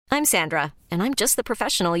I'm Sandra, and I'm just the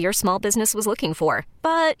professional your small business was looking for.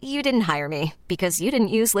 But you didn't hire me because you didn't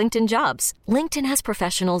use LinkedIn Jobs. LinkedIn has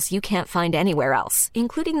professionals you can't find anywhere else,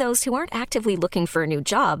 including those who aren't actively looking for a new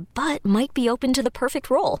job, but might be open to the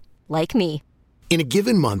perfect role, like me. In a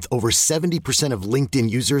given month, over 70% of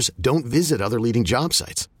LinkedIn users don't visit other leading job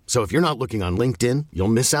sites. So if you're not looking on LinkedIn, you'll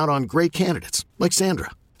miss out on great candidates like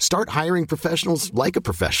Sandra. Start hiring professionals like a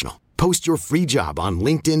professional. Post your free job on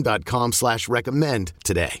linkedin.com/recommend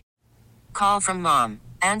today. Call from mom.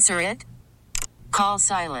 Answer it. Call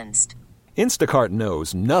silenced. Instacart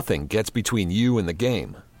knows nothing gets between you and the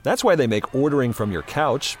game. That's why they make ordering from your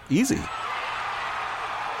couch easy.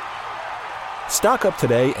 Stock up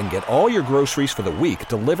today and get all your groceries for the week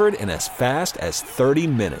delivered in as fast as 30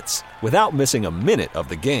 minutes without missing a minute of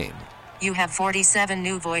the game. You have 47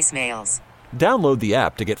 new voicemails. Download the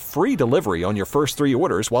app to get free delivery on your first 3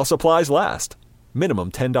 orders while supplies last.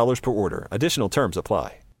 Minimum $10 per order. Additional terms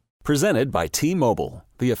apply. Presented by T-Mobile,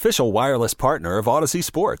 the official wireless partner of Odyssey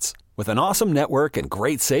Sports. With an awesome network and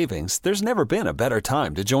great savings, there's never been a better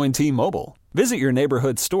time to join T-Mobile. Visit your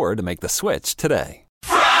neighborhood store to make the switch today.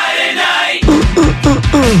 Friday night!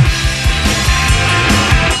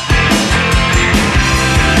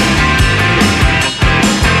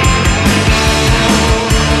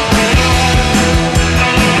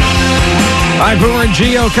 All right, Boomer and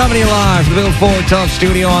Gio coming to you live from the Bill Ford Tough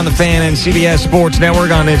Studio on the Fan and CBS Sports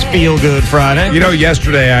Network on this Feel Good Friday. You know,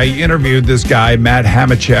 yesterday I interviewed this guy, Matt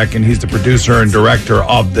Hamachek, and he's the producer and director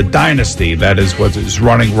of the Dynasty. That is what is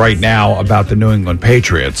running right now about the New England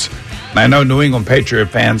Patriots. And I know New England Patriot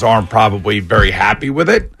fans aren't probably very happy with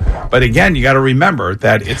it, but again, you got to remember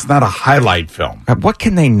that it's not a highlight film. What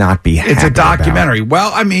can they not be happy It's a documentary. about?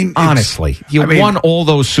 Well, I mean, honestly, you won all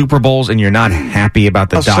those Super Bowls and you're not happy about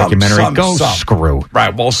the documentary. Go screw.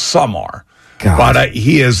 Right. Well, some are. God. But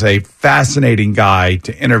he is a fascinating guy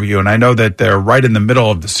to interview, and I know that they're right in the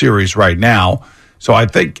middle of the series right now. So I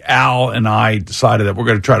think Al and I decided that we're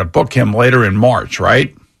going to try to book him later in March,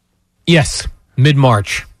 right? Yes,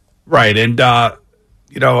 mid-March. Right. And,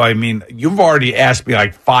 you know, I mean, you've already asked me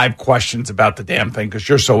like 5 questions about the damn thing because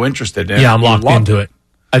you're so interested in it. Yeah, I'm locked into it.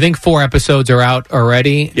 I think 4 episodes are out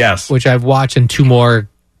already. Yes. Which I've watched, and 2 more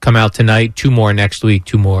come out tonight, 2 more next week,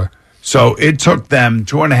 2 more. So it took them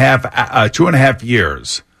 2.5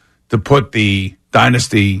 years to put the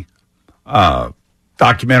Dynasty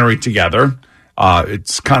documentary together.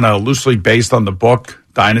 It's kind of loosely based on the book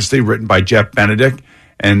Dynasty, written by Jeff Benedict.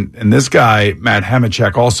 And this guy, Matt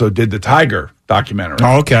Hamachek, also did the Tiger documentary.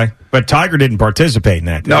 Oh, okay. But Tiger didn't participate in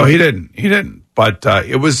that. No, he didn't. He didn't. But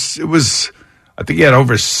it was. I think he had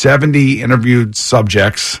over 70 interviewed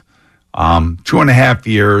subjects, 2.5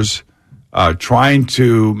 years, trying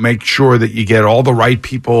to make sure that you get all the right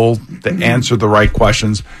people to answer the right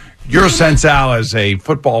questions. Your sense, Al, as a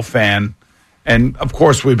football fan, and of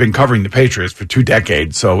course we've been covering the Patriots for 2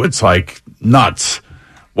 decades, so it's like nuts.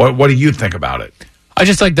 What do you think about it? I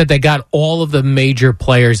just like that they got all of the major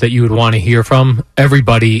players that you would want to hear from.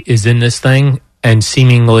 Everybody is in this thing and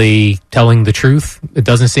seemingly telling the truth. It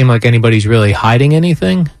doesn't seem like anybody's really hiding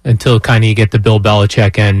anything until kind of you get the Bill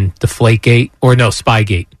Belichick and deflategate, or no,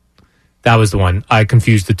 spygate. That was the one. I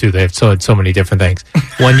confused the two. They've said so many different things.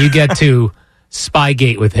 When you get to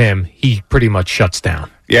spygate with him, he pretty much shuts down.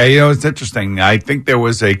 Yeah, you know, it's interesting. I think there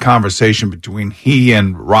was a conversation between he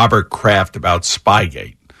and Robert Kraft about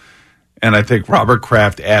spygate. And I think Robert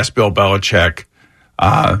Kraft asked Bill Belichick,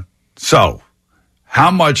 so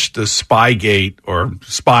how much does spygate or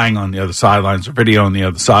spying on the other sidelines or video on the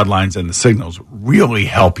other sidelines and the signals really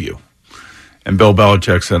help you? And Bill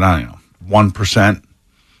Belichick said, I don't know, 1%.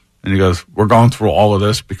 And he goes, we're going through all of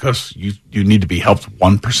this because you need to be helped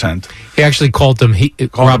 1%. He actually called him him a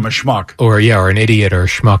schmuck. Or an idiot or a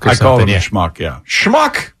schmuck or I something. called him a schmuck, yeah.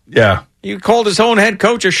 Schmuck? Yeah. You called his own head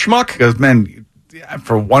coach a schmuck? Because, man,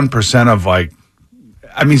 for 1% of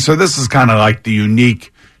so this is kind of like the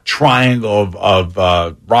unique triangle of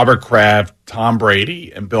Robert Kraft, Tom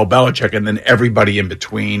Brady, and Bill Belichick, and then everybody in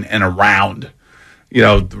between and around. You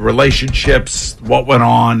know, the relationships, what went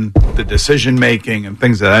on, the decision making, and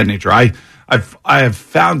things of that nature. I have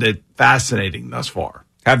found it fascinating thus far.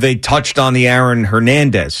 Have they touched on the Aaron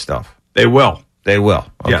Hernandez stuff? They will. They will.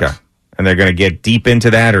 Okay. Yes. And they're going to get deep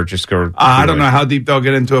into that, or just go? I don't know how deep they'll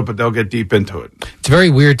get into it, but they'll get deep into it. It's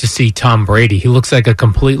very weird to see Tom Brady. He looks like a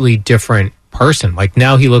completely different person. Like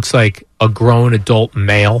now he looks like a grown adult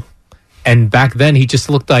male. And back then he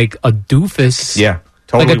just looked like a doofus. Yeah.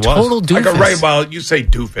 Totally like a total doofus. Well, you say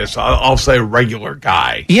doofus. I'll say regular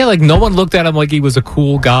guy. Yeah, like no one looked at him like he was a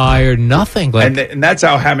cool guy or nothing. Like, and that's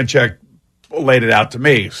how Hamachek laid it out to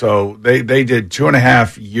me. So they did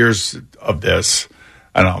 2.5 years of this.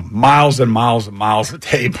 I don't know, miles and miles and miles of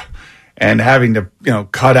tape and having to,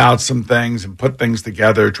 cut out some things and put things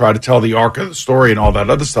together, try to tell the arc of the story and all that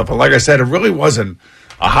other stuff. And like I said, it really wasn't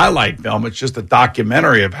a highlight film. It's just a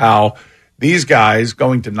documentary of how these guys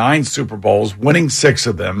going to 9 Super Bowls, winning 6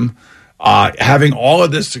 of them, having all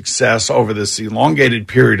of this success over this elongated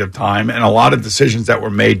period of time and a lot of decisions that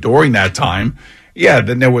were made during that time. Yeah,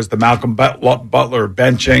 then there was the Malcolm Butler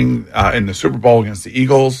benching in the Super Bowl against the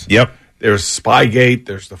Eagles. Yep. There's Spygate.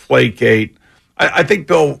 There's deflategate. I think,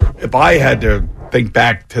 Bill, if I had to think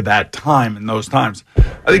back to that time and those times,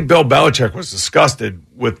 I think Bill Belichick was disgusted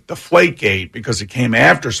with deflategate because it came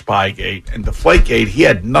after Spygate, and deflategate he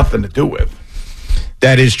had nothing to do with.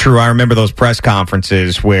 That is true. I remember those press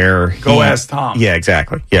conferences where Go ask Tom. Yeah,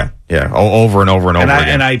 exactly. Yeah. Over and over and over again.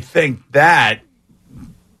 And I think that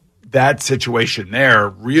situation there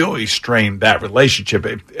really strained that relationship.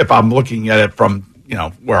 If I'm looking at it from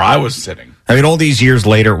where I was sitting. I mean, all these years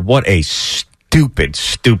later, what a stupid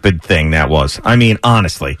thing that was. I mean,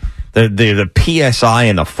 honestly, the PSI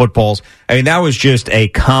and the footballs. I mean, that was just a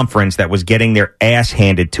conference that was getting their ass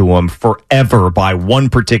handed to them forever by one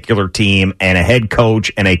particular team and a head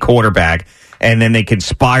coach and a quarterback, and then they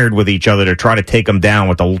conspired with each other to try to take them down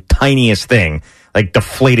with the tiniest thing, like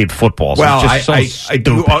deflated footballs. Well, I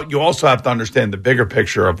do. You also have to understand the bigger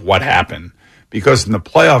picture of what happened. Because in the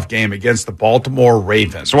playoff game against the Baltimore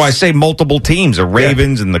Ravens, so I say multiple teams, the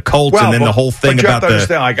Ravens and the Colts, and then the whole thing but you about have to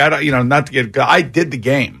understand, I did the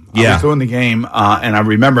game. Yeah. I was doing the game, and I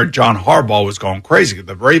remember John Harbaugh was going crazy.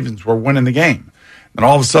 The Ravens were winning the game. And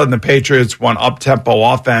all of a sudden, the Patriots went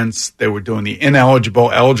up-tempo offense. They were doing the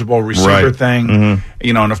eligible receiver thing.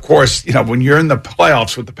 Mm-hmm. And of course, when you're in the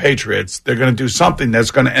playoffs with the Patriots, they're going to do something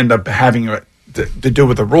that's going to end up having to do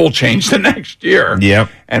with the rule change the next year. Yep.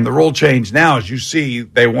 And the rule change now, as you see,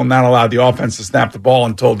 they will not allow the offense to snap the ball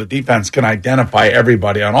until the defense can identify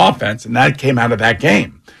everybody on offense. And that came out of that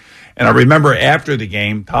game. And I remember after the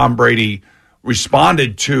game, Tom Brady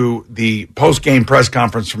responded to the post-game press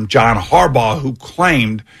conference from John Harbaugh, who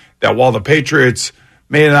claimed that while the Patriots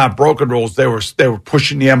may have not broken rules, they were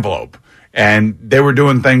pushing the envelope. And they were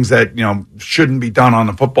doing things that, shouldn't be done on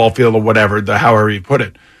the football field or whatever, however you put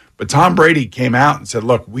it. But Tom Brady came out and said,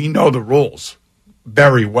 look, we know the rules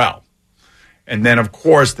very well. And then, of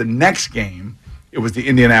course, the next game, it was the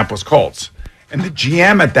Indianapolis Colts. And the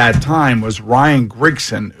GM at that time was Ryan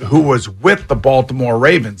Grigson, who was with the Baltimore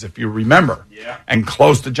Ravens, if you remember, and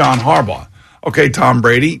close to John Harbaugh. Okay, Tom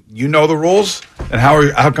Brady, you know the rules? And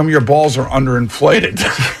how come your balls are underinflated?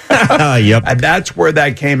 Yep. And that's where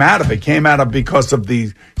that came out of. It came out of because of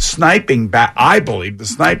the sniping back, I believe, the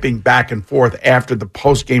sniping back and forth after the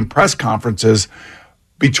post-game press conferences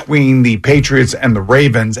between the Patriots and the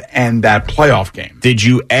Ravens and that playoff game. Did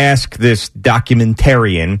you ask this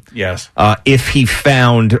documentarian if he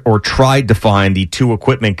found or tried to find the 2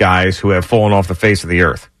 equipment guys who have fallen off the face of the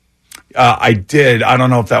earth? I did. I don't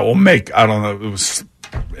know if that will make. I don't know. It was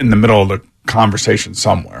in the middle of the conversation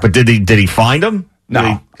somewhere. But did he find them?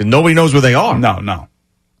 No. Because nobody knows where they are. No.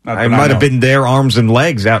 I might have been their arms and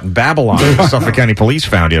legs out in Babylon. The Suffolk County Police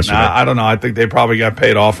found yesterday. I don't know. I think they probably got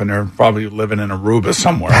paid off and they're probably living in Aruba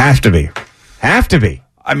somewhere. Have to be.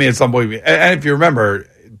 I mean, it's unbelievable. And if you remember,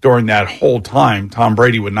 during that whole time, Tom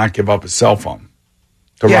Brady would not give up his cell phone.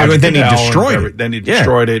 But then he destroyed it. Then he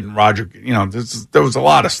destroyed it, and Roger, there was a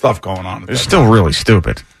lot of stuff going on. It's still really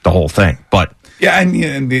stupid, the whole thing. But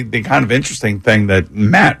and the kind of interesting thing that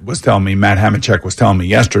Matt Hamachek was telling me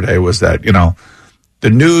yesterday was that, the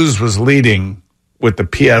news was leading with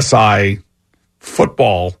the PSI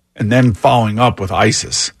football and then following up with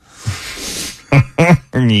ISIS.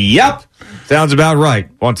 Yep. Sounds about right.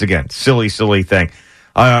 Once again, silly thing.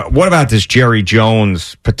 What about this Jerry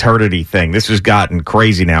Jones paternity thing? This has gotten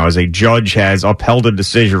crazy now as a judge has upheld a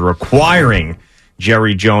decision requiring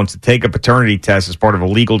Jerry Jones to take a paternity test as part of a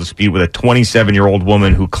legal dispute with a 27-year-old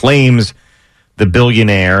woman who claims the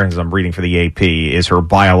billionaire, as I'm reading for the AP, is her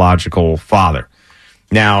biological father.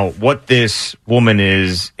 Now, what this woman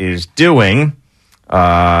is doing,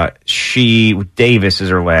 Davis is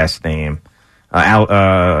her last name,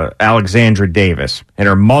 Alexandra Davis, and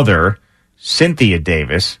her mother, Cynthia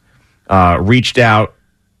Davis, reached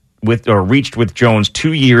with Jones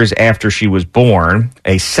 2 years after she was born,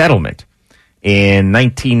 a settlement in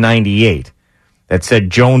 1998 that said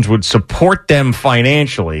Jones would support them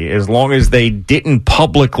financially as long as they didn't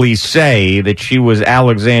publicly say that she was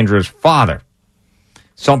Alexandra's father,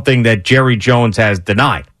 something that Jerry Jones has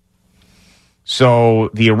denied.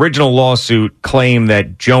 So the original lawsuit claimed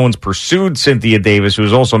that Jones pursued Cynthia Davis, who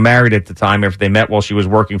was also married at the time, after they met while she was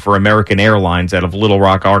working for American Airlines out of Little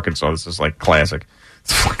Rock, Arkansas. This is like classic.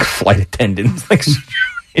 It's like a flight attendant. Like,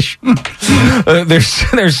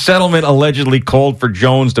 their settlement allegedly called for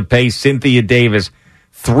Jones to pay Cynthia Davis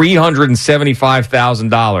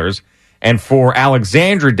 $375,000 and for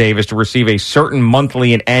Alexandra Davis to receive a certain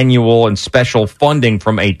monthly and annual and special funding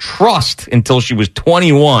from a trust until she was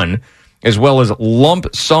 21, as well as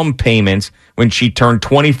lump sum payments when she turned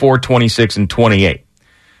 24, 26, and 28.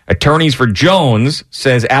 Attorneys for Jones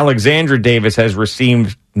says Alexandra Davis has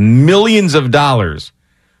received millions of dollars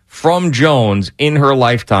from Jones in her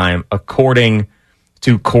lifetime, according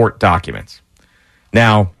to court documents.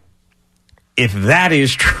 Now, if that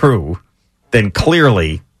is true, then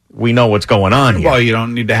clearly we know what's going on here. Well, you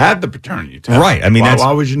don't need to have the paternity test. Right. I mean,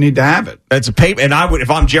 why would you need to have it? That's a paper. And I would,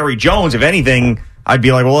 if I'm Jerry Jones, if anything, I'd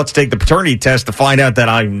be like, well, let's take the paternity test to find out that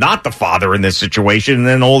I'm not the father in this situation, and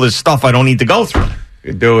then all this stuff I don't need to go through.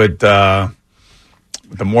 You do it with the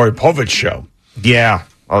Maury Povich show. Yeah.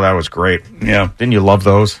 Oh, that was great. Yeah. Didn't you love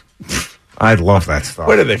those? I love that stuff.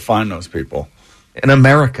 Where do they find those people? In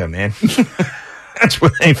America, man. That's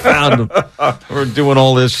where they found them. We're doing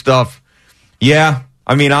all this stuff. Yeah.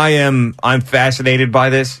 I mean, I'm fascinated by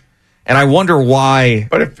this, and I wonder why.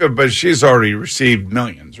 But she's already received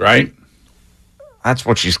millions, right? That's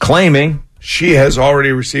what she's claiming. She has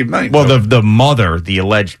already received millions. Well, the mother, the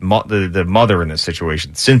alleged the mother in this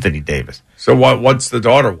situation, Cynthia Davis. So what's the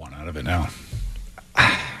daughter want out of it now?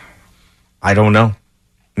 I don't know.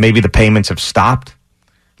 Maybe the payments have stopped.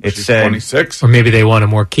 It She's said 26, Or maybe they wanted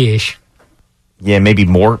more cash. Yeah, maybe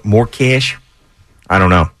more cash. I don't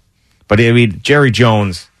know. But I mean, Jerry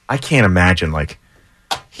Jones, I can't imagine, like,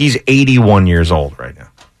 he's 81 years old right now.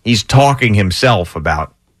 He's talking himself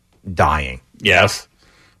about dying. Yes.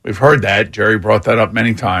 We've heard that. Jerry brought that up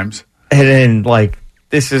many times. And then, like,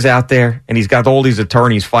 this is out there, and he's got all these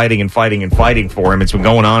attorneys fighting and fighting and fighting for him. It's been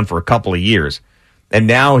going on for a couple of years. And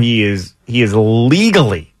now he is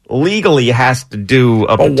legally has to do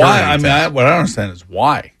a paternity why? I mean, test. what I don't understand is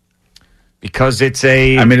why. Because it's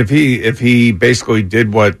a... I mean, if he basically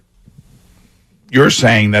did what you're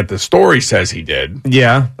saying that the story says he did,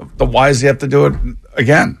 yeah. then why does he have to do it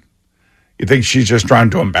again? You think she's just trying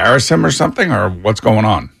to embarrass him or something, or what's going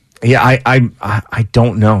on? Yeah, I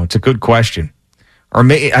don't know. It's a good question. Or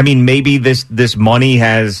maybe this money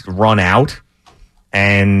has run out,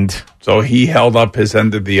 and so he held up his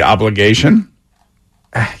end of the obligation.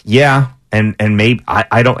 Yeah, and maybe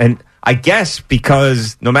I don't, and I guess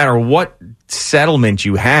because no matter what settlement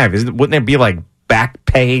you have, wouldn't there be like back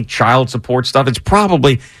pay, child support stuff?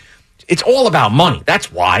 It's all about money.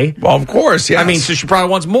 That's why. Well, of course, yes. I mean, so she probably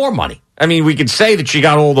wants more money. I mean, we could say that she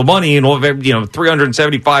got all the money and all of it,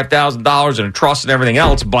 $375,000 in a trust and everything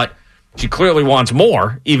else, but she clearly wants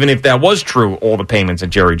more, even if that was true, all the payments that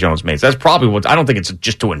Jerry Jones made. So that's probably what, I don't think it's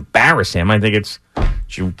just to embarrass him. I think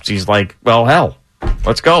she's like, well, hell,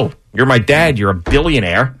 let's go. You're my dad. You're a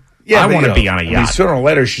billionaire. Yeah, I want to be on a yacht. I mean, sooner or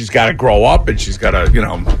later, she's got to grow up and she's got to,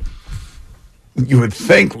 you would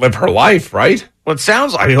think, live her life, right? Well, it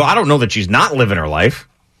sounds like, I don't know that she's not living her life.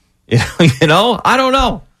 I don't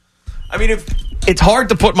know. I mean, it's hard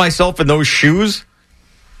to put myself in those shoes,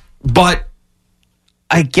 but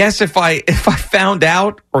I guess if I found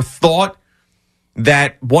out or thought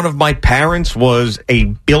that one of my parents was a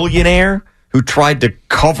billionaire who tried to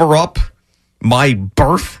cover up my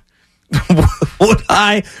birth, would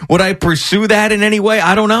I pursue that in any way?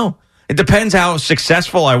 I don't know. It depends how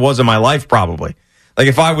successful I was in my life, probably. Like,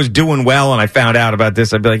 if I was doing well and I found out about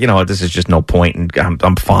this, I'd be like, this is just no point, and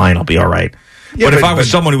I'm fine. I'll be all right. Yeah, but if I was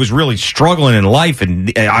someone who was really struggling in life,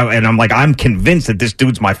 and I'm like, I'm convinced that this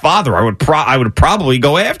dude's my father, I would probably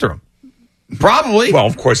go after him. Probably. Well,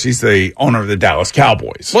 of course, he's the owner of the Dallas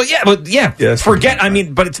Cowboys. Well, forget. I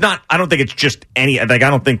mean, but it's not. I don't think it's just any. Like, I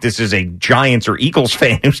don't think this is a Giants or Eagles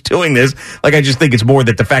fan who's doing this. Like, I just think it's more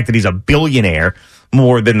that the fact that he's a billionaire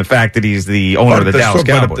more than the fact that he's the owner of the Dallas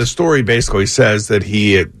Cowboys. But the story basically says that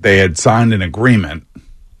they had signed an agreement.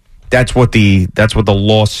 That's what the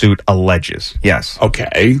lawsuit alleges. Yes.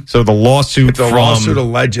 Okay. So the lawsuit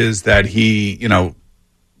alleges that he,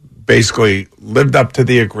 basically lived up to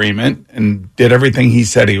the agreement and did everything he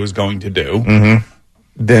said he was going to do. Mm-hmm.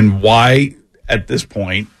 Then why, at this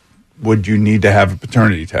point, would you need to have a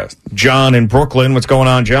paternity test? John in Brooklyn, what's going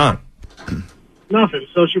on, John? Nothing.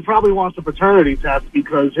 So she probably wants a paternity test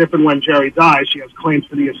because if and when Jerry dies, she has claims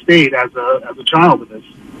to the estate as a child of his.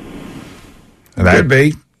 That could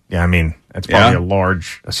be. Yeah, I mean, that's probably a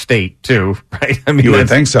large estate, too, right? I mean, you would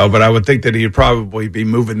think so, but I would think that he'd probably be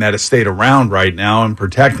moving that estate around right now and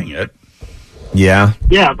protecting it. Yeah.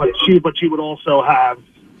 Yeah, but she would also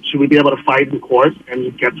she would be able to fight in court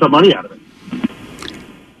and get some money out of it.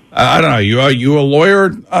 I don't know. Are you a lawyer,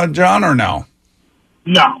 John, or no?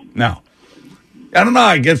 No. I don't know.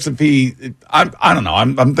 I guess if I don't know.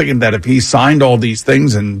 I'm thinking that if he signed all these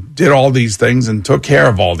things and did all these things and took care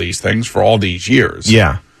of all these things for all these years.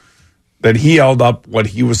 Yeah. That he held up what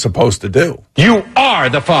he was supposed to do. You are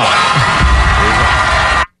the father.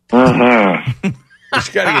 We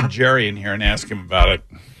just got to get Jerry in here and ask him about it.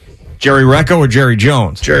 Jerry Recco or Jerry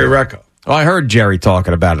Jones? Jerry Recco. Oh, I heard Jerry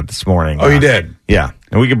talking about it this morning. Oh, you did? Yeah.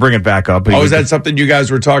 And we can bring it back up. Oh, is that something you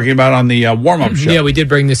guys were talking about on the warm-up show? Yeah, we did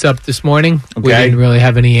bring this up this morning. Okay. We didn't really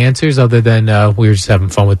have any answers other than we were just having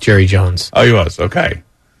fun with Jerry Jones. Oh, he was? Okay.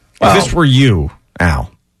 Well, if this were you,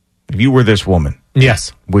 Al, if you were this woman,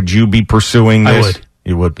 yes, would you be pursuing this? I would.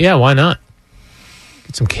 You would? Yeah, why not?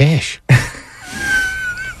 Get some cash.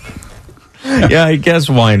 Yeah, I guess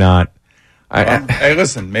why not? Hey,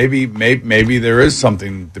 listen, maybe there is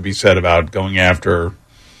something to be said about going after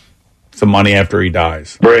some money after he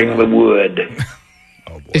dies. Bring the wood.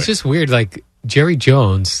 Oh, boy. It's just weird, like Jerry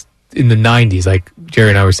Jones in the 90s, like Jerry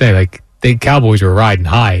and I were saying, like the Cowboys were riding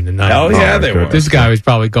high in the 90s. Hell yeah, they were. This guy was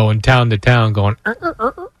probably going town to town going,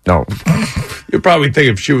 No. You'd probably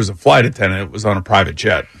think if she was a flight attendant, it was on a private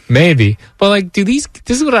jet. maybe. But like, this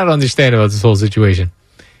is what I don't understand about this whole situation.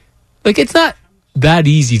 Like, it's not that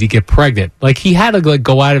easy to get pregnant. Like, he had to like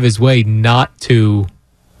go out of his way not to,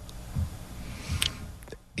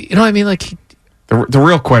 you know what I mean? Like, The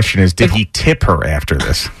real question is, did he tip her after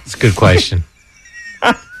this? it's a good question.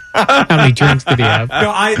 How many drinks did he have?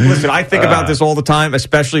 No, I think about this all the time,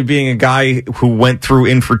 especially being a guy who went through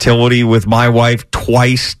infertility with my wife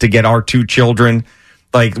twice to get our 2 children.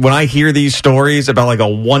 Like, when I hear these stories about like a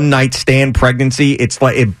one-night stand pregnancy, it's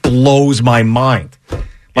like, it blows my mind.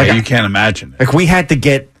 Like, Yeah, you can't imagine it. Like, we had to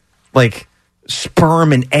get like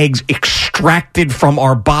sperm and eggs extracted from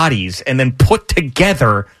our bodies and then put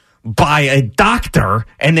together by a doctor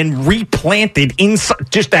and then replanted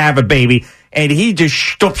inside just to have a baby. And he just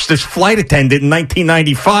stoops this flight attendant in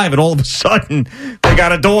 1995, and all of a sudden they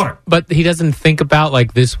got a daughter. But he doesn't think about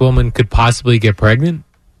like this woman could possibly get pregnant.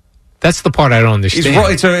 That's the part I don't understand.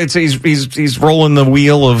 He's rolling the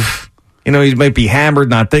wheel of, you know, he might be hammered,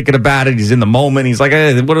 not thinking about it. He's in the moment. He's like,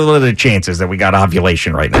 what are the chances that we got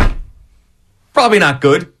ovulation right now? Probably not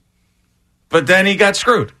good. But then he got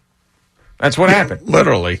screwed. That's what happened.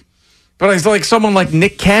 Literally. But it's like someone like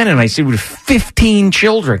Nick Cannon, I see, with 15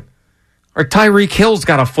 children. Or Tyreek Hill's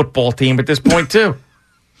got a football team at this point, too.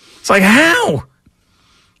 It's like, how?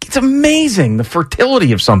 It's amazing, the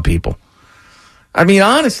fertility of some people. I mean,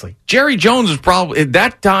 honestly, Jerry Jones was probably, at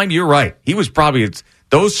that time, you're right. He was probably,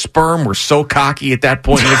 those sperm were so cocky at that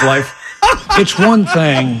point in his life. It's one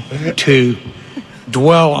thing to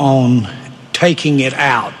dwell on taking it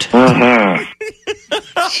out.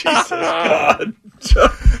 Jesus God.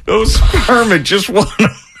 Those sperm had just won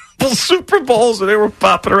Super Bowls, and they were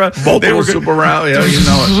popping around. Multiple Super Bowls, yeah, you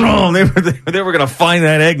know it. They were going to find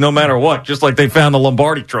that egg no matter what, just like they found the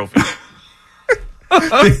Lombardi Trophy.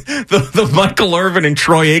 the Michael Irvin and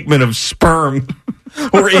Troy Aikman of sperm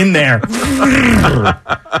were in there.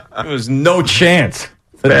 There was no chance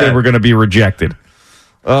that they were going to be rejected.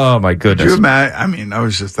 Oh, my goodness. Could you imagine? I mean, I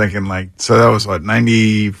was just thinking, like, so that was what,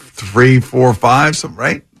 93, 4, 5, something,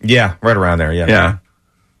 right? Yeah, right around there, yeah. Yeah.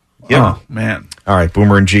 Yep. Oh, man. All right,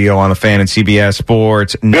 Boomer and Gio on the Fan and CBS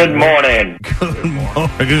Sports. Good morning.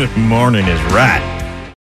 Good morning is right.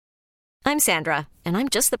 I'm Sandra, and I'm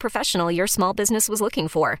just the professional your small business was looking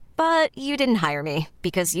for. But you didn't hire me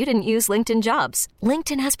because you didn't use LinkedIn Jobs.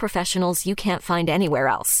 LinkedIn has professionals you can't find anywhere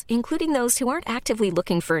else, including those who aren't actively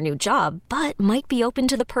looking for a new job, but might be open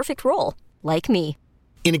to the perfect role, like me.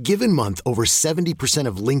 In a given month, over 70%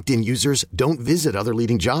 of LinkedIn users don't visit other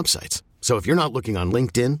leading job sites. So if you're not looking on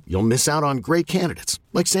LinkedIn, you'll miss out on great candidates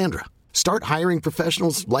like Sandra. Start hiring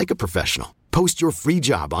professionals like a professional. Post your free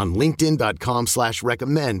job on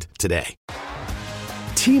linkedin.com/recommend today.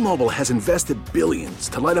 T-Mobile has invested billions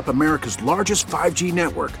to light up America's largest 5G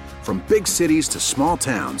network, from big cities to small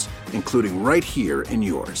towns, including right here in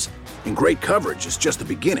yours. And great coverage is just the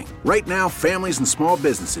beginning. Right now, families and small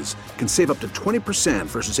businesses can save up to 20%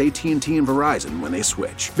 versus AT&T and Verizon when they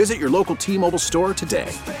switch. Visit your local T-Mobile store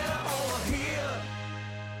today.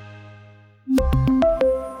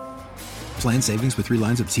 Plan savings with 3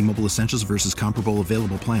 lines of T-Mobile Essentials versus comparable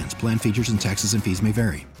available plans. Plan features and taxes and fees may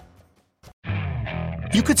vary.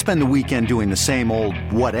 You could spend the weekend doing the same old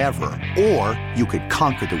whatever, or you could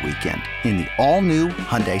conquer the weekend in the all-new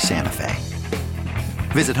Hyundai Santa Fe.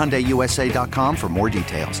 Visit HyundaiUSA.com for more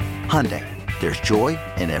details. Hyundai, there's joy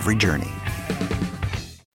in every journey.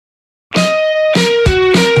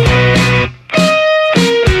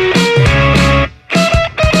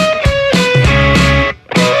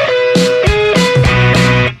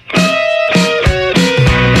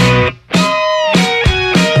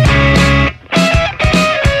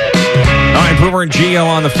 Bauer and Gio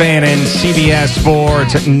on the Fan and CBS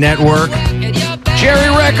Sports Network. Jerry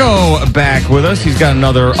Recco back with us. He's got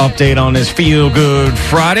another update on his Feel Good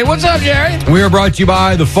Friday. What's up, Jerry? We are brought to you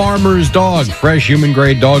by The Farmer's Dog. Fresh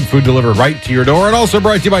human-grade dog food delivered right to your door. And also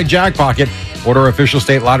brought to you by Jackpocket. Order official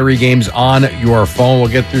state lottery games on your phone.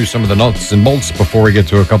 We'll get through some of the nuts and bolts before we get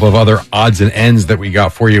to a couple of other odds and ends that we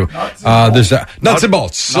got for you. There's nuts and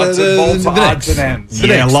bolts. Nuts and bolts, odds and ends.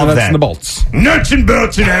 Yeah, I love that. Nuts and the bolts. Nuts and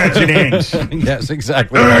bolts and odds and ends. Yes,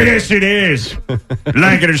 exactly. Oh, right. yes, it is.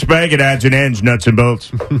 Like it or spike it, odds and ends, nuts and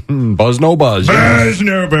bolts. Buzz, no buzz. Buzz,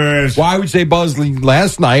 no buzz. Well, I would say buzz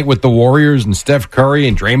last night with the Warriors and Steph Curry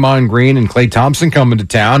and Draymond Green and Klay Thompson coming to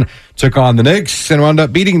town. Took on the Knicks and wound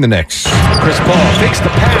up beating the Knicks. Chris Paul takes the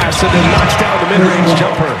pass and then knocks down the mid-range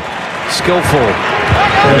jumper. Skillful.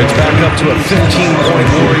 And it's back up to a 15-point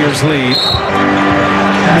Warriors lead.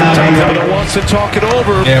 Tom Brady wants to talk it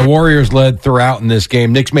over. Yeah, Warriors led throughout in this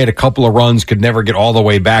game. Knicks made a couple of runs, could never get all the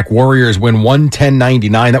way back. Warriors win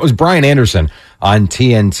 110-99. That was Brian Anderson on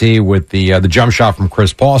TNT with the jump shot from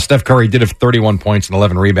Chris Paul. Steph Curry did have 31 points and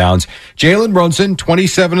 11 rebounds. Jalen Brunson,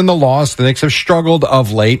 27 in the loss. The Knicks have struggled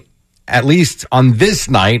of late. At least on this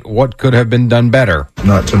night, what could have been done better?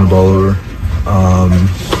 Not turn the ball over.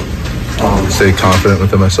 Stay confident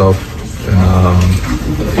within myself.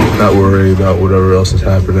 And not worry about whatever else is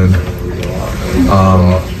happening.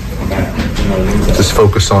 Just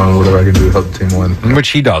focus on whatever I can do to help the team win. Which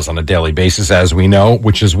he does on a daily basis, as we know,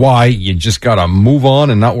 which is why you just got to move on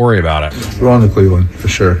and not worry about it. We're on to Cleveland, for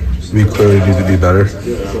sure. We clearly need to be better.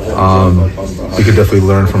 We could definitely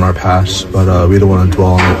learn from our past, but we don't want to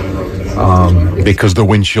dwell on it. Because the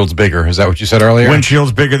windshield's bigger. Is that what you said earlier?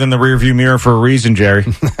 Windshield's bigger than the rearview mirror for a reason, Jerry.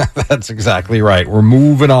 That's exactly right. We're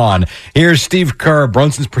moving on. Here's Steve Kerr.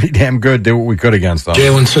 Brunson's pretty damn good. Did what we could against them.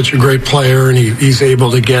 Jalen's such a great player, and he's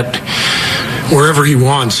able to get wherever he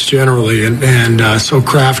wants generally, and so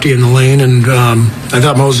crafty in the lane. And I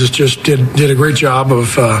thought Moses just did a great job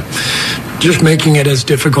of just making it as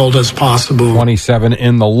difficult as possible. 27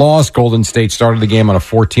 in the loss. Golden State started the game on a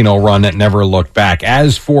 14-0 run that never looked back.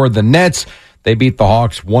 As for the Nets, they beat the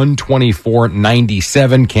Hawks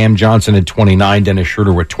 124-97. Cam Johnson had 29. Dennis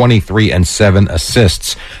Schroeder with 23 and 7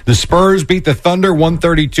 assists. The Spurs beat the Thunder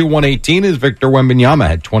 132-118 as Victor Wembanyama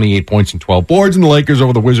had 28 points and 12 boards. And the Lakers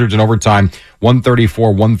over the Wizards in overtime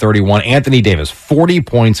 134-131. Anthony Davis, 40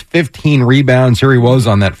 points, 15 rebounds. Here he was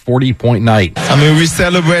on that 40-point night. I mean, we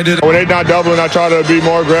celebrated. When they're not doubling, I try to be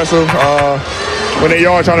more aggressive. When they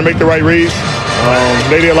are trying to make the right reads,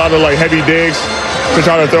 they did a lot of heavy digs to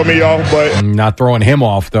try to throw me off, but not throwing him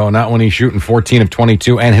off, though. Not when he's shooting 14 of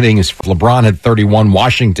 22 and hitting his. LeBron had 31.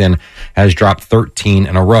 Washington has dropped 13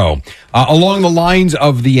 in a row. Along the lines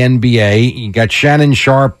of the NBA, you got Shannon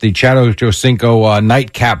Sharp, the Chad Ochocinco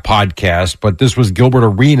Nightcap podcast, but this was Gilbert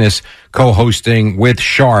Arenas co-hosting with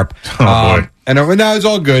Sharp. And now it's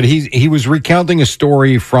all good. He was recounting a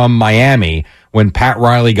story from Miami when Pat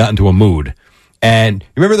Riley got into a mood. And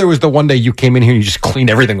remember there was the one day you came in here and you just cleaned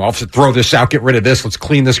everything off. So throw this out, get rid of this, let's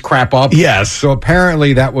clean this crap up. Yes. So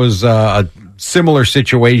apparently that was a similar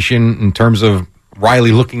situation in terms of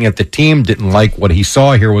Riley looking at the team, didn't like what he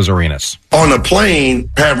saw. Here was Arenas. On the plane,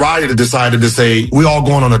 Pat Riley decided to say, we all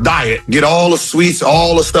going on a diet. Get all the sweets,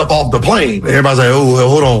 all the stuff off the plane. Everybody's like, oh,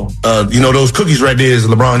 hold on. Those cookies right there is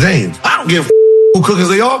LeBron James. I don't give who cookies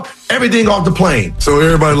they are. Everything off the plane. So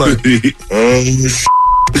everybody like,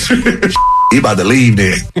 he about to leave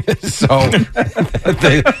there. So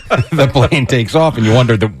the plane takes off, and you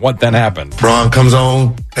wonder what then happened. Bron comes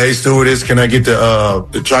on. Hey, stewardess, can I get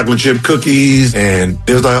the chocolate chip cookies? And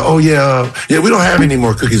it was like, oh, yeah, we don't have any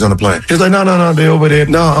more cookies on the plane. He's like, no, they over there.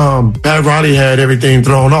 No, Pat Riley had everything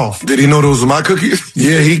thrown off. Did he know those were my cookies?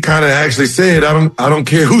 Yeah, he kind of actually said, I don't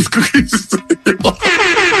care whose cookies.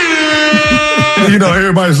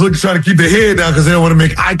 Everybody's trying to keep their head down because they don't want to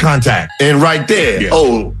make eye contact. And right there,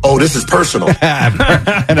 this is personal.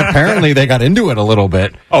 And apparently they got into it a little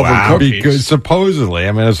bit. Oh, wow. Because supposedly,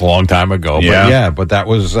 I mean, it's a long time ago. But that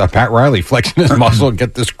was Pat Riley flexing his muscle and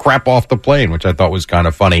get this crap off the plane, which I thought was kind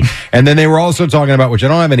of funny. And then they were also talking about, which I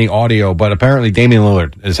don't have any audio, but apparently Damian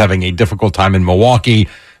Lillard is having a difficult time in Milwaukee,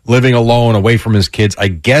 living alone, away from his kids. I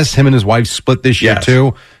guess him and his wife split this year,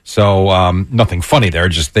 too. So nothing funny there.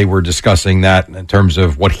 Just they were discussing that in terms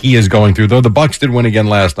of what he is going through. Though the Bucks did win again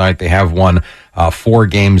last night. They have won 4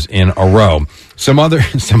 games in a row. Some other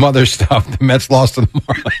stuff. The Mets lost to the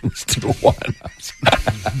Marlins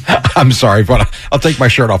 2-1. I'm sorry, but I'll take my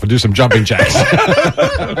shirt off and do some jumping jacks.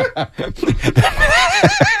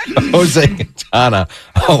 Jose Quintana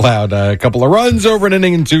allowed a couple of runs over an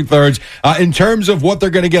inning and 2/3. In terms of what they're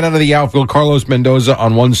going to get out of the outfield, Carlos Mendoza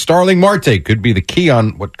on one. Starling Marte could be the key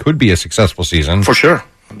on what could be a successful season. For sure.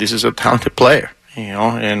 This is a talented player,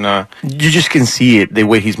 and you just can see it, the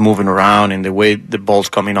way he's moving around and the way the ball's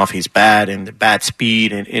coming off his bat and the bat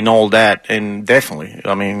speed and all that. And definitely,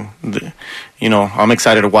 I mean, I'm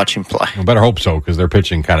excited to watch him play. I better hope so, because their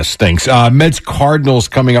pitching kind of stinks. Mets Cardinals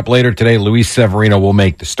coming up later today. Luis Severino will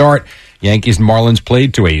make the start. Yankees and Marlins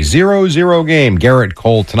played to a 0-0 game. Garrett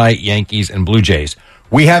Cole tonight, Yankees and Blue Jays.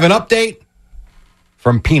 We have an update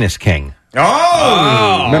from Penis King.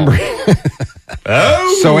 Oh! Remember?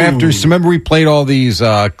 So remember we played all these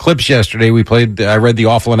clips yesterday. I read the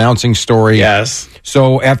Awful Announcing story. Yes.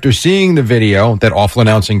 So after seeing the video that Awful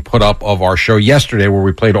Announcing put up of our show yesterday, where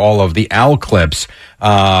we played all of the Al clips,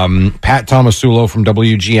 Pat Tomasulo from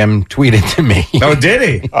WGN tweeted to me. Oh, did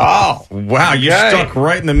he? Oh, wow. You stuck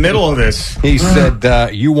right in the middle of this. He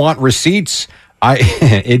said, you want receipts?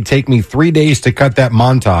 It'd take me 3 days to cut that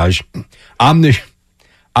montage. I'm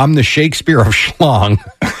the Shakespeare of Schlong.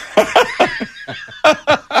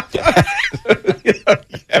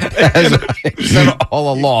 As I said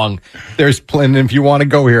all along, there's plenty. If you want to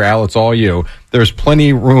go here, Al, it's all you. There's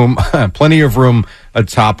plenty of room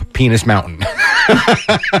atop Penis Mountain.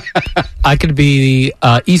 I could be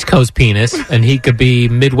the East Coast penis, and he could be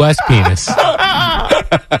Midwest penis.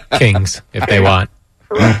 Kings, if they want.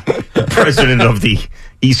 President of the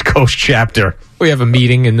East Coast chapter. We have a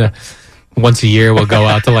meeting once a year. We'll go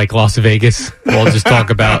out to like Las Vegas. We'll just talk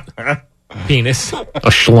about penis, a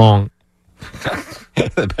schlong.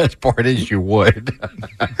 The best part is you would.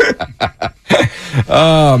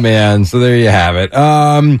 Oh man! So there you have it.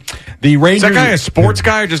 The Rangers. Is that guy a sports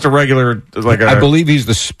guy or just a regular? I believe he's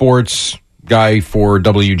the sports guy for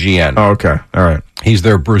WGN. Oh, okay. All right. He's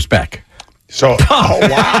their Bruce Beck. So, oh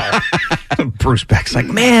wow. Bruce Beck's like,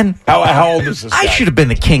 man, how old is this guy? I should have been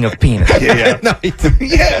the king of penis. Yeah, yeah,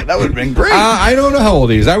 that would have been great. I don't know how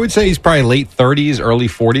old he is. I would say he's probably late 30s, early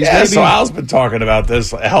 40s. Yeah, maybe. So Al's been talking about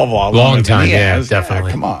this a hell of a long time. Yeah, definitely.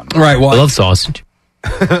 Yeah, come on. Right. Well, I love sausage.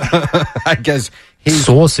 I guess he's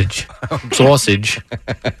sausage. Sausage.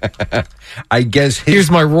 I guess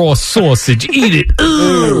here's my raw sausage. Eat it.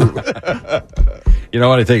 Ooh. You know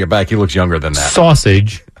what? I take it back. He looks younger than that.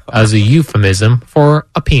 Sausage as a euphemism for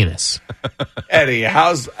a penis. Eddie,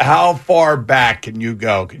 how far back can you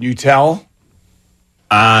go? Can you tell?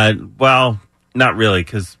 Well, not really,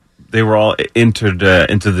 because they were all entered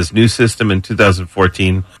into this new system in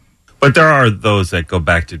 2014. But there are those that go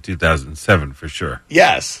back to 2007 for sure.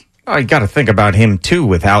 Yes. Oh, you got to think about him too.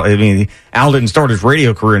 With Al, I mean, Al didn't start his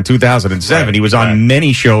radio career in 2007. Right, he was on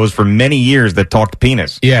many shows for many years that talked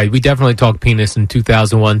penis. Yeah, we definitely talked penis in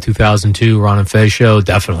 2001, 2002. Ron and Fez show,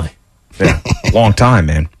 definitely. Yeah, long time,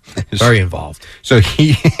 man. Very involved. So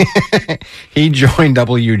he joined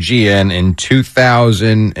WGN in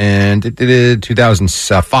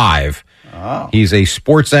 2005. Oh. He's a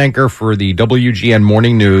sports anchor for the WGN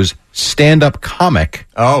Morning News, stand-up comic.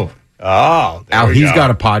 Oh, Al, he's got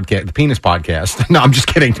a podcast, the Penis Podcast. No, I'm just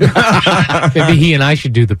kidding. Maybe he and I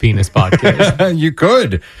should do the Penis Podcast. You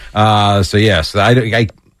could. So yes,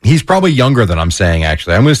 he's probably younger than I'm saying.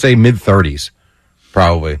 Actually, I'm going to say mid-30s.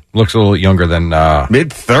 Probably looks a little younger than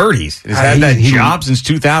mid-30s. He's had that job since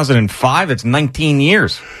 2005. That's 19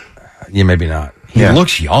 years. Yeah, maybe not. He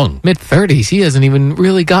looks young. Mid-30s. He hasn't even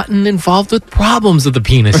really gotten involved with problems of the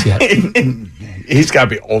penis yet. He's got to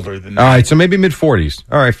be older than that. All right, so maybe mid-40s.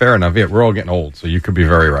 All right, fair enough. Yeah, we're all getting old, so you could be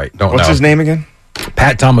very right. What's his name again?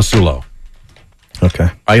 Pat Tomasulo. Okay.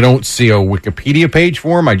 I don't see a Wikipedia page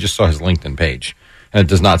for him. I just saw his LinkedIn page. And it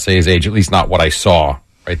does not say his age, at least not what I saw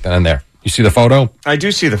right then and there. You see the photo? I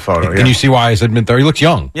do see the photo, Can you see why I said mid-30s? He looks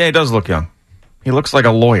young. Yeah, he does look young. He looks like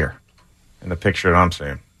a lawyer in the picture that I'm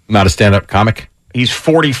seeing. Not a stand-up comic? He's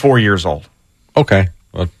 44 years old. Okay.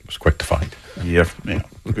 Well, it was quick to find. Yep. Yeah.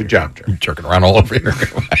 Good job, Jerry. You're jerking around all over here.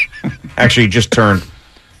 Actually, he just turned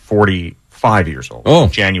 45 years old. Oh.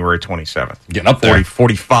 January 27th. Getting up there.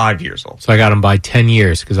 45 years old. So I got him by 10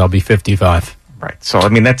 years because I'll be 55. Right. So, I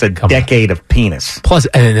mean, that's a decade of penis. Plus,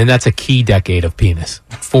 and that's a key decade of penis.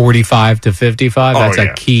 45 to 55, that's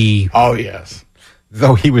a key. Oh, yes.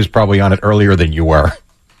 Though he was probably on it earlier than you were.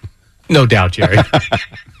 No doubt, Jerry.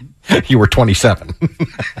 You were 27.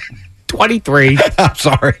 23. I'm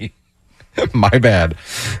sorry. My bad.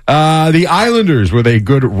 The Islanders with a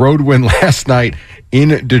good road win last night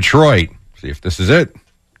in Detroit. See if this is it.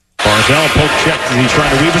 Barzell poke check as he's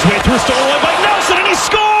trying to weave his way through, stolen away by Nelson, and he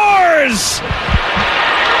scores!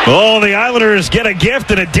 Oh, the Islanders get a gift,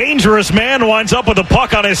 and a dangerous man winds up with a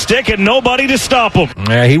puck on his stick and nobody to stop him.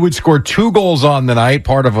 Yeah, he would score 2 goals on the night,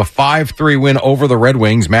 part of a 5-3 win over the Red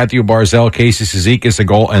Wings. Matthew Barzell, Casey Cizikas, a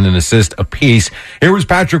goal and an assist apiece. Here was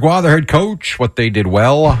Patrick Waugh, the head coach, what they did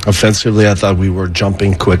well. Offensively, I thought we were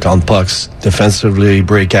jumping quick on pucks. Defensively,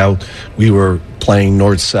 breakout, we were playing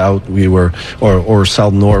north-south, we were, or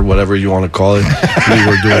south-north, whatever you want to call it. We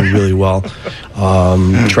were doing really well.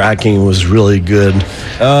 Tracking was really good.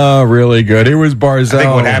 Really good. Here was Barzell. I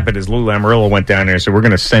think what happened is Lou Lamoriello went down there and said, we're going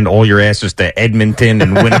to send all your asses to Edmonton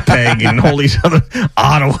and Winnipeg and all these other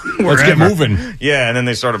Ottawa. Let's get moving. Yeah, and then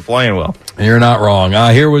they started playing well. You're not wrong.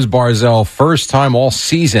 Here was Barzell. First time all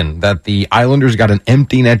season that the Islanders got an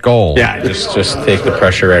empty net goal. Yeah, just take the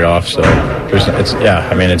pressure right off. So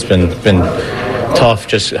it's been tough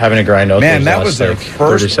just having to grind out. Man, those that last, was their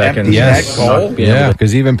first 30 seconds. Yes. Goal. Yeah,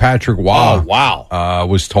 because even Patrick Waugh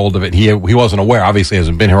was told of it. He wasn't aware. Obviously,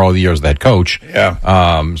 hasn't been here all the years as the head coach.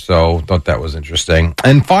 Yeah. So thought that was interesting.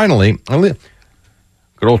 And finally, good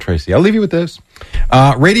old Tracy. I'll leave you with this.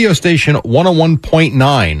 Radio station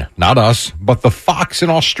 101.9. Not us, but the Fox in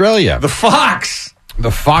Australia. The Fox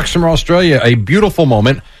from Australia. A beautiful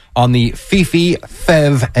moment on the Fifi,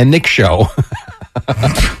 Fev, and Nick show.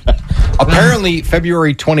 Apparently,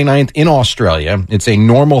 February 29th in Australia, it's a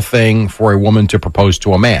normal thing for a woman to propose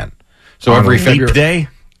to a man. So every February day?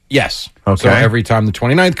 Yes. Okay. So every time the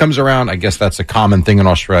 29th comes around, I guess that's a common thing in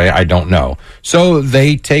Australia. I don't know. So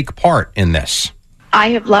they take part in this. I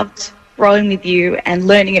have loved rolling with you and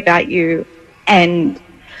learning about you and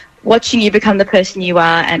watching you become the person you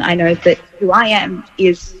are. And I know that who I am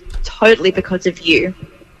is totally because of you.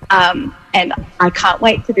 And I can't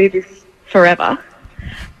wait to do this forever.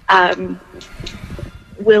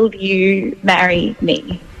 Will you marry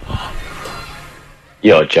me?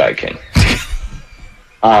 You're joking.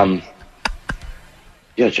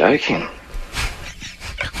 You're joking.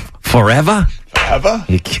 Forever? Forever?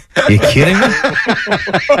 You kidding me?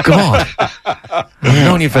 God. I've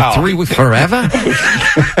known you for 3 weeks. Forever?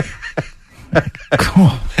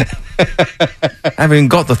 God. I haven't even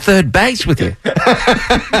got the third base with you.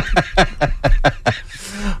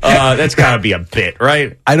 That's got to be a bit,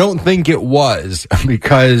 right? I don't think it was,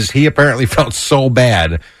 because he apparently felt so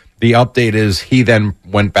bad. The update is he then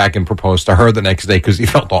went back and proposed to her the next day because he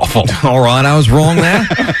felt awful. All right, I was wrong there.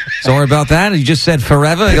 Sorry about that. You just said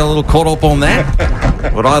forever. I got a little caught up on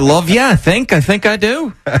that. But I love you, I think I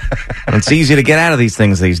do. It's easy to get out of these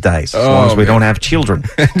things these days, as long as we don't have children.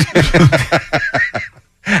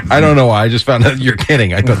 I don't know why. I just found out you're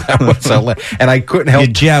kidding. I thought that was so and I couldn't help.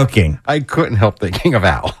 You're joking. I couldn't help thinking of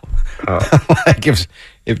Al. Like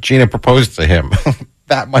if Gina proposed to him,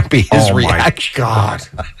 that might be his reaction. My God.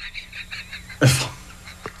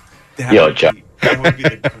 You're joking. That would be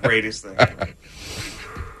the greatest thing ever.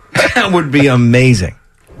 That would be amazing.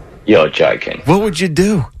 You're joking. What would you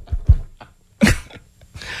do?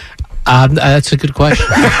 That's a good question.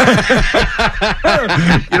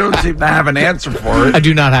 You don't seem to have an answer for it. I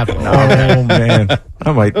do not have one. Oh, man.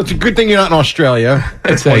 It's a good thing you're not in Australia.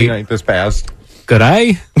 It's 29th this past. Could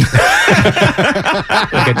I?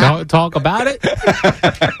 I could talk about it?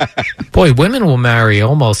 Boy, women will marry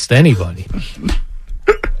almost anybody.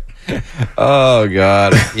 Oh,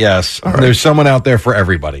 God. Yes. Right. There's someone out there for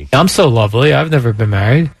everybody. I'm so lovely. I've never been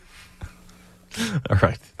married. All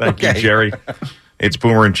right. Thank you, Jerry. It's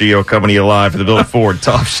Boomer and Gio coming to you live from the Bill Ford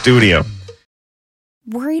Top Studio.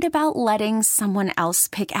 Worried about letting someone else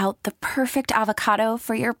pick out the perfect avocado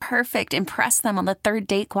for your perfect impress them on the third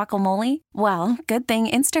date guacamole? Well, good thing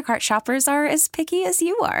Instacart shoppers are as picky as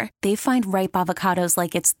you are. They find ripe avocados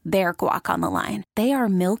like it's their guac on the line. They are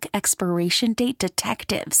milk expiration date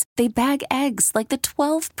detectives. They bag eggs like the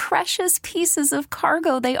 12 precious pieces of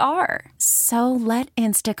cargo they are. So let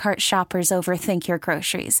Instacart shoppers overthink your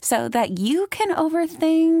groceries so that you can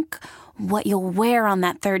overthink what you'll wear on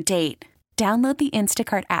that third date. Download the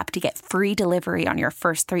Instacart app to get free delivery on your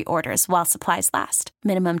first 3 orders while supplies last.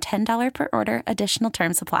 Minimum $10 per order. Additional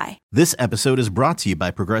terms apply. This episode is brought to you by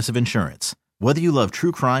Progressive Insurance. Whether you love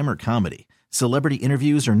true crime or comedy, celebrity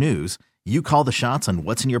interviews or news, you call the shots on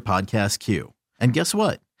what's in your podcast queue. And guess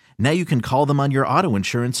what? Now you can call them on your auto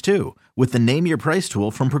insurance too with the Name Your Price tool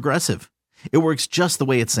from Progressive. It works just the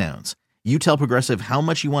way it sounds. You tell Progressive how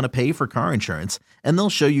much you want to pay for car insurance, and they'll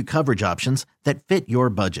show you coverage options that fit your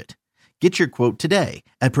budget. Get your quote today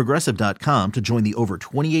at Progressive.com to join the over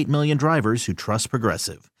 28 million drivers who trust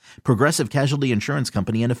Progressive. Progressive Casualty Insurance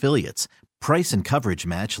Company and Affiliates. Price and coverage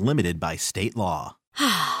match limited by state law.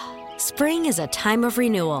 Spring is a time of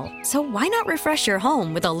renewal, so why not refresh your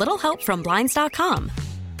home with a little help from Blinds.com?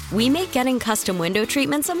 We make getting custom window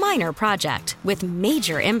treatments a minor project with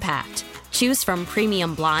major impact. Choose from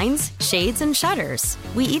premium blinds, shades, and shutters.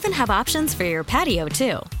 We even have options for your patio,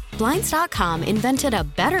 too. Blinds.com invented a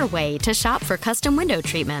better way to shop for custom window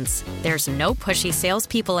treatments. There's no pushy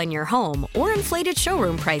salespeople in your home or inflated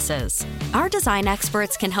showroom prices. Our design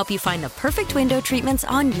experts can help you find the perfect window treatments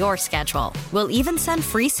on your schedule. We'll even send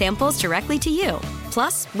free samples directly to you.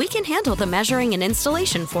 Plus, we can handle the measuring and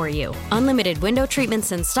installation for you. Unlimited window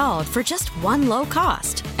treatments installed for just one low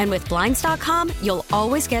cost. And with Blinds.com, you'll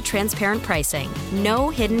always get transparent pricing. No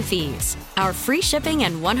hidden fees. Our free shipping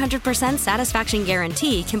and 100% satisfaction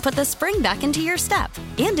guarantee can put the spring back into your step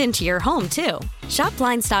and into your home, too. Shop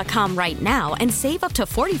Blinds.com right now and save up to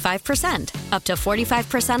 45%. Up to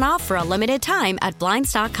 45% off for a limited time at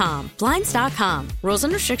Blinds.com. Blinds.com. Rules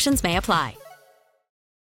and restrictions may apply.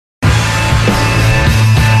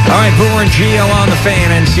 All right, Boomer and Gio on the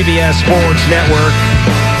Fan and CBS Sports Network.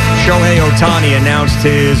 Shohei Ohtani announced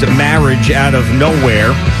his marriage out of nowhere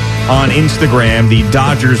on Instagram. The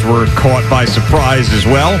Dodgers were caught by surprise as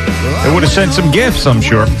well. They would have sent some gifts, I'm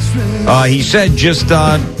sure. He said just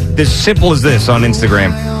as simple as this on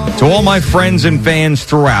Instagram. To all my friends and fans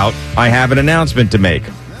throughout, I have an announcement to make.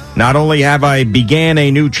 Not only have I began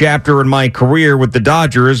a new chapter in my career with the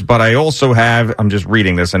Dodgers, but I also have, I'm just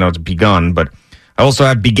reading this, I know it's begun, but I also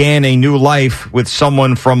have began a new life with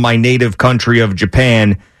someone from my native country of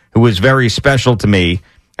Japan who is very special to me,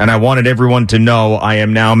 and I wanted everyone to know I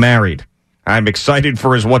am now married. I'm excited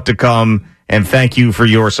for what to come, and thank you for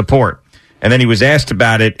your support. And then he was asked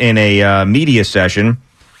about it in a media session,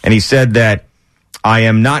 and he said that I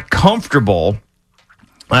am not comfortable.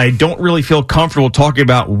 I don't really feel comfortable talking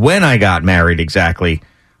about when I got married exactly,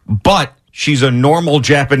 but she's a normal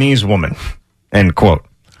Japanese woman, end quote.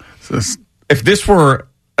 If this were,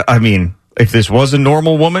 if this was a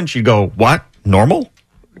normal woman, she'd go, what? Normal?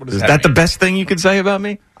 Is that the best thing you can say about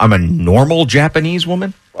me? I'm a normal Japanese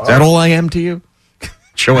woman? Is that all I am to you?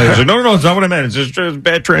 Shohei was like, no, it's not what I meant. It's just a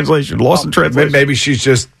bad translation. Lost in translation. Maybe she's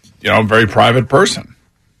just, a very private person.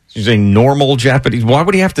 She's a normal Japanese. Why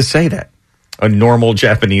would he have to say that? A normal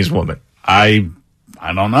Japanese woman. I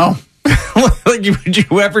don't know. Would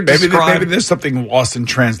you ever describe? Maybe there's something lost in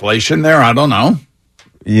translation there. I don't know.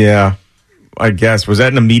 Yeah. I guess. Was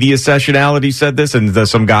that in a media session, Al, he said this, and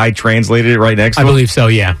some guy translated it right next to him? I believe so,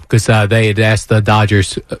 yeah, because they had asked the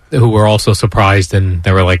Dodgers, who were also surprised, and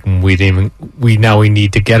they were like, we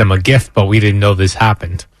need to get him a gift, but we didn't know this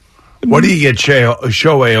happened. What do you get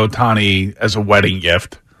Shohei Ohtani as a wedding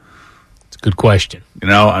gift? It's a good question.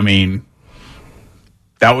 That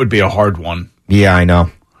would be a hard one. Yeah, I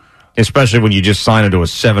know. Especially when you just sign into a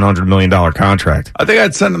 $700 million contract. I think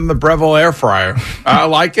I'd send him the Breville air fryer. I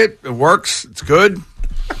like it. It works. It's good.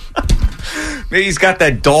 Maybe he's got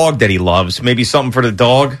that dog that he loves. Maybe something for the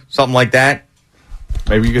dog. Something like that.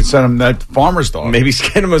 Maybe you could send him that farmer's dog. Maybe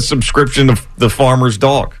get him a subscription to the farmer's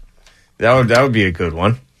dog. That would be a good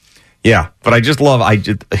one. Yeah, but I just love.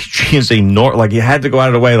 She is like you had to go out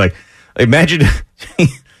of the way. Like imagine.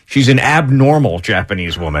 She's an abnormal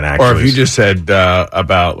Japanese woman, actually. Or if you just said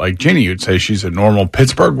about like Ginny, you'd say she's a normal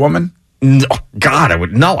Pittsburgh woman? No, God, I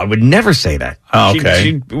would never say that. Oh,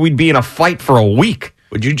 okay. We'd be in a fight for a week.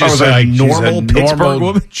 Would you just say like normal Pittsburgh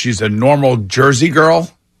woman? She's a normal Jersey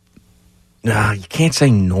girl? No, you can't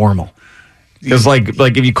say normal. Because like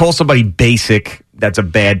if you call somebody basic, that's a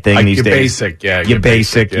bad thing these days. Basic, yeah. You're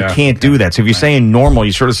basic. Yeah. You can't do that. So if you're saying normal,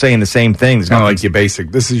 you're sort of saying the same thing. It's kind of like you're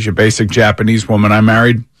basic. This is your basic Japanese woman I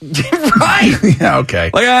married. Right. Yeah,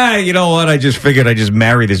 okay. Like, you know what? I just figured I'd just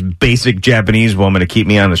marry this basic Japanese woman to keep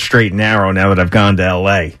me on the straight and narrow now that I've gone to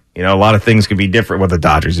L.A. A lot of things could be different with the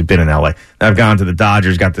Dodgers. Have been in L.A. I've gone to the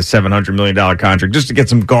Dodgers, got the $700 million contract just to get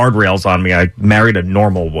some guardrails on me. I married a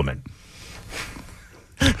normal woman.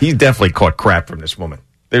 He definitely caught crap from this woman.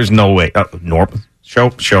 There's no way. Normal.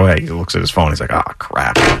 Shohei, he looks at his phone. He's like,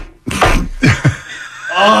 crap.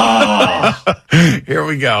 Here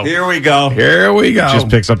we go. Just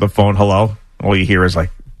picks up the phone. Hello. All you hear is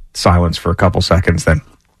like silence for a couple seconds. Then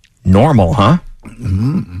normal, huh?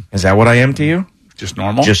 Mm-hmm. Is that what I am to you? Just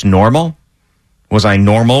normal? Just normal? Was I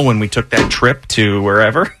normal when we took that trip to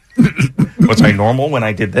wherever? Was I normal when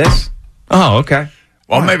I did this? Oh, okay.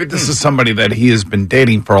 Well, maybe this is somebody that he has been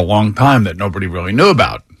dating for a long time that nobody really knew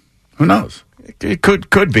about. Who knows? It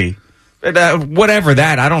could be. Whatever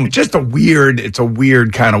that, I don't... It's a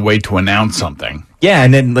weird kind of way to announce something. Yeah,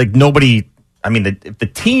 and then like nobody... I mean,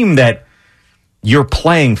 the team that you're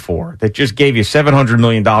playing for, that just gave you $700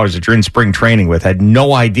 million that you're in spring training with, had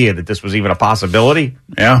no idea that this was even a possibility.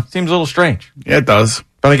 Yeah. Seems a little strange. Yeah, it does.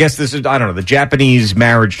 But I guess this is, I don't know, the Japanese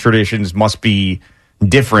marriage traditions must be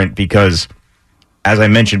different because, as I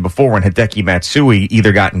mentioned before, when Hideki Matsui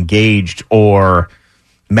either got engaged or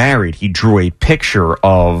married, he drew a picture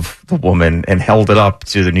of the woman and held it up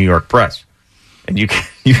to the New York press. And you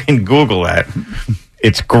can Google that.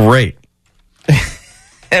 It's great.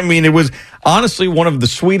 I mean, it was honestly one of the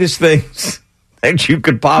sweetest things that you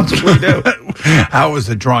could possibly do. How was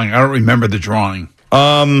the drawing? I don't remember the drawing.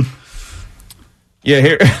 Yeah,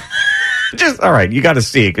 here. Just all right. You got to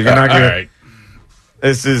see it because you're not going. All right.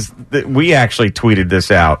 This is we actually tweeted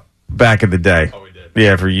this out back in the day. Oh, we did.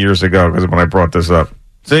 Yeah, for years ago because when I brought this up.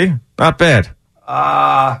 See, not bad.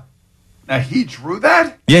 Now he drew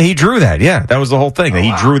that. Yeah, he drew that. Yeah, that was the whole thing. That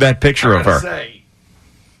he drew that picture of her.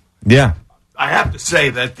 Yeah, I have to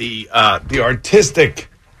say that the artistic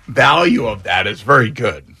value of that is very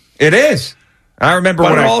good. It is. I remember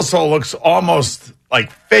but when it also looks almost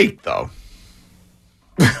like fake, though.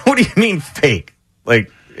 What do you mean fake?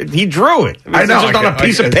 Like he drew it. I know. It's just on a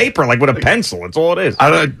piece of paper, like with a pencil. That's all it is.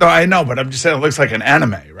 I know, but I'm just saying it looks like an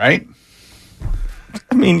anime, right?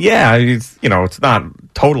 I mean, yeah, it's not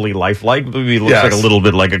totally lifelike. It looks like a little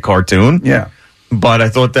bit like a cartoon. Yeah. But I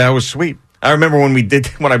thought that was sweet. I remember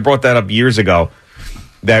when I brought that up years ago,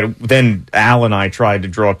 that then Al and I tried to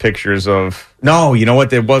draw pictures of. No, you know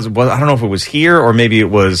what? There was I don't know if it was here or maybe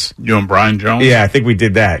it was you and Brian Jones. Yeah, I think we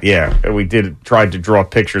did that. Yeah, we tried to draw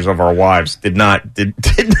pictures of our wives. Did not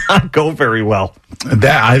go very well.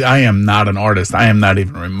 That I am not an artist. I am not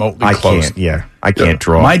even remotely close. I can't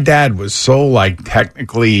draw. My dad was so like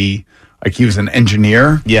technically like he was an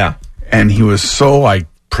engineer. Yeah, and he was so like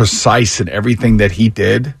precise in everything that he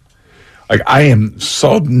did. Like I am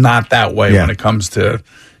so not that way when it comes to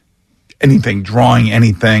anything, drawing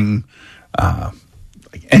anything, like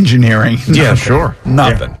engineering. Yeah, sure,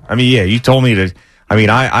 nothing. Yeah. I mean, you told me to. I mean,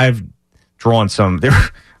 I've drawn some.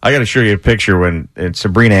 I got to show you a picture when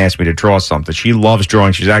Sabrina asked me to draw something. She loves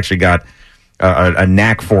drawing. She's actually got a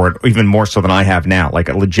knack for it, even more so than I have now. Like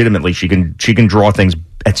legitimately, she can draw things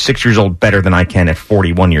at 6 years old better than I can at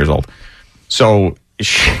 41 years old. So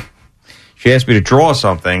she asked me to draw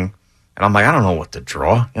something. And I'm like, I don't know what to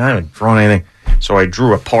draw. I haven't drawn anything. So I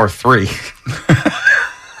drew a par 3.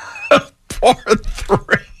 Par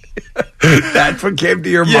 3? That's what came to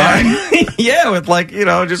your mind? Yeah, with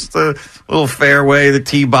just a little fairway, the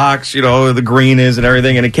tee box, the green is and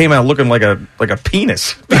everything. And it came out looking like a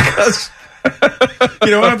penis. Because,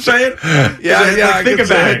 you know what I'm saying? Yeah, think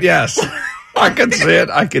about it. Yes. I could see it.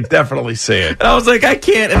 I could definitely see it. And I was like, I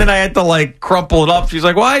can't. And then I had to crumple it up. She's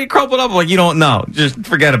like, why you crumple it up? I'm like, you don't know. Just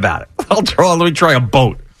forget about it. Let me try a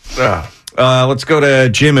boat. Let's go to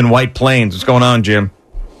Jim in White Plains. What's going on, Jim?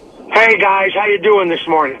 Hey guys, how you doing this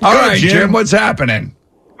morning? All right, Jim. What's happening?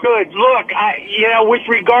 Good. Look, with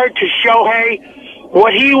regard to Shohei,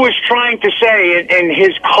 what he was trying to say in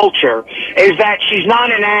his culture is that she's not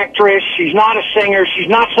an actress, she's not a singer, she's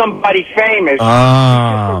not somebody famous. She's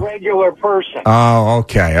just a regular person. Oh,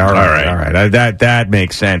 okay. All right. That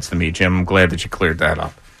makes sense to me, Jim. I'm glad that you cleared that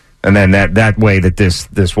up. And then that way that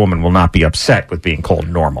this woman will not be upset with being called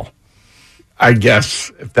normal. I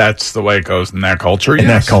guess if that's the way it goes in that culture, In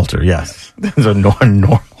that culture, yes. There's a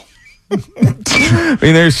normal. I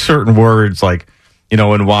mean, there's certain words like,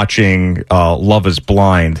 in watching Love is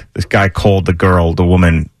Blind, this guy called the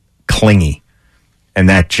woman, clingy. And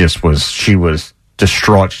that just she was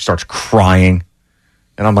distraught. She starts crying.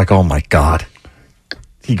 And I'm like, oh, my God.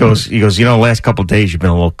 He goes, last couple of days you've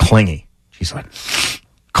been a little clingy. She's like,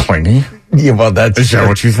 clingy? Yeah, well, is that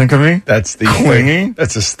what you think of me? That's the clingy.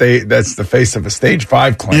 That's the face of a stage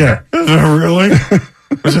 5 clinger. Yeah, is that really?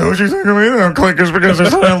 Is that what you think of me? I'm clingers because I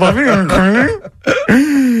said I love you. I'm clingy.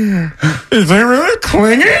 Is that really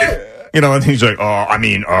clingy? And he's like,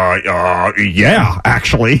 yeah,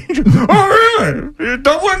 actually. Oh, really? You're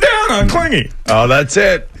doubling down on clingy. Oh, that's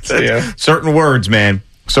it. Certain words, man.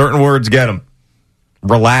 Certain words get them.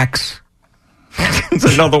 Relax. It's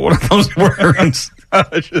another one of those words.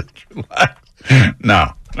 Just relax.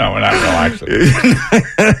 No, we're not relaxing.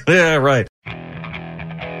 Yeah, right.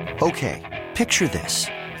 Okay, picture this.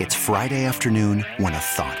 It's Friday afternoon when a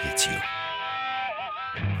thought hits you.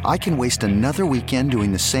 I can waste another weekend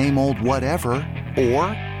doing the same old whatever, or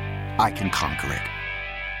I can conquer it.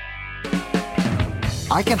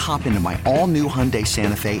 I can hop into my all-new Hyundai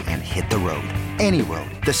Santa Fe and hit the road. Any road.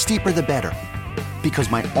 The steeper, the better.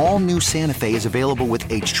 Because my all-new Santa Fe is available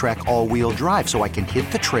with H-Track all-wheel drive, so I can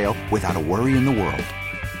hit the trail without a worry in the world.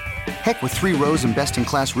 Heck, with 3 rows and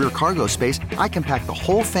best-in-class rear cargo space, I can pack the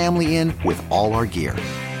whole family in with all our gear.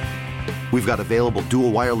 We've got available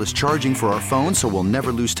dual wireless charging for our phones, so we'll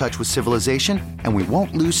never lose touch with civilization, and we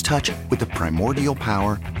won't lose touch with the primordial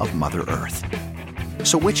power of Mother Earth.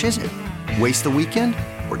 So which is it? Waste the weekend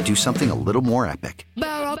or do something a little more epic?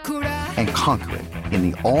 And conquer it in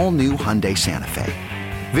the all-new Hyundai Santa Fe.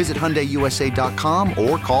 Visit HyundaiUSA.com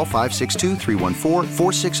or call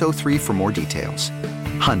 562-314-4603 for more details.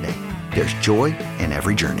 Hyundai, there's joy in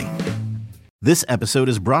every journey. This episode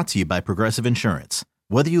is brought to you by Progressive Insurance.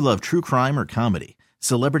 Whether you love true crime or comedy,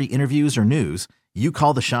 celebrity interviews or news, you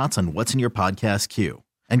call the shots on what's in your podcast queue.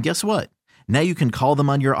 And guess what? Now you can call them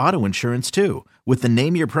on your auto insurance too with the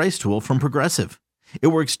Name Your Price tool from Progressive. It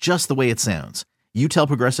works just the way it sounds. You tell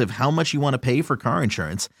Progressive how much you want to pay for car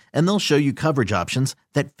insurance, and they'll show you coverage options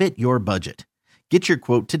that fit your budget. Get your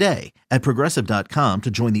quote today at Progressive.com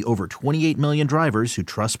to join the over 28 million drivers who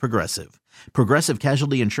trust Progressive. Progressive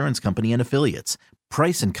Casualty Insurance Company and Affiliates.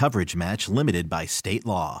 Price and coverage match limited by state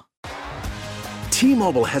law.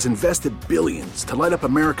 T-Mobile has invested billions to light up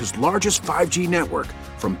America's largest 5G network,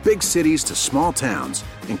 from big cities to small towns,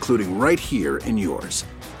 including right here in yours.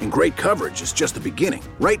 And great coverage is just the beginning.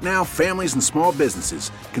 Right now, families and small businesses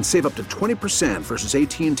can save up to 20% versus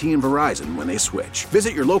AT&T and Verizon when they switch.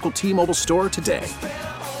 Visit your local T-Mobile store today.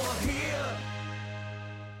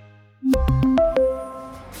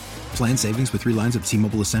 Plan savings with 3 lines of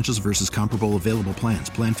T-Mobile Essentials versus comparable available plans.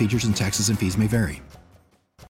 Plan features and taxes and fees may vary.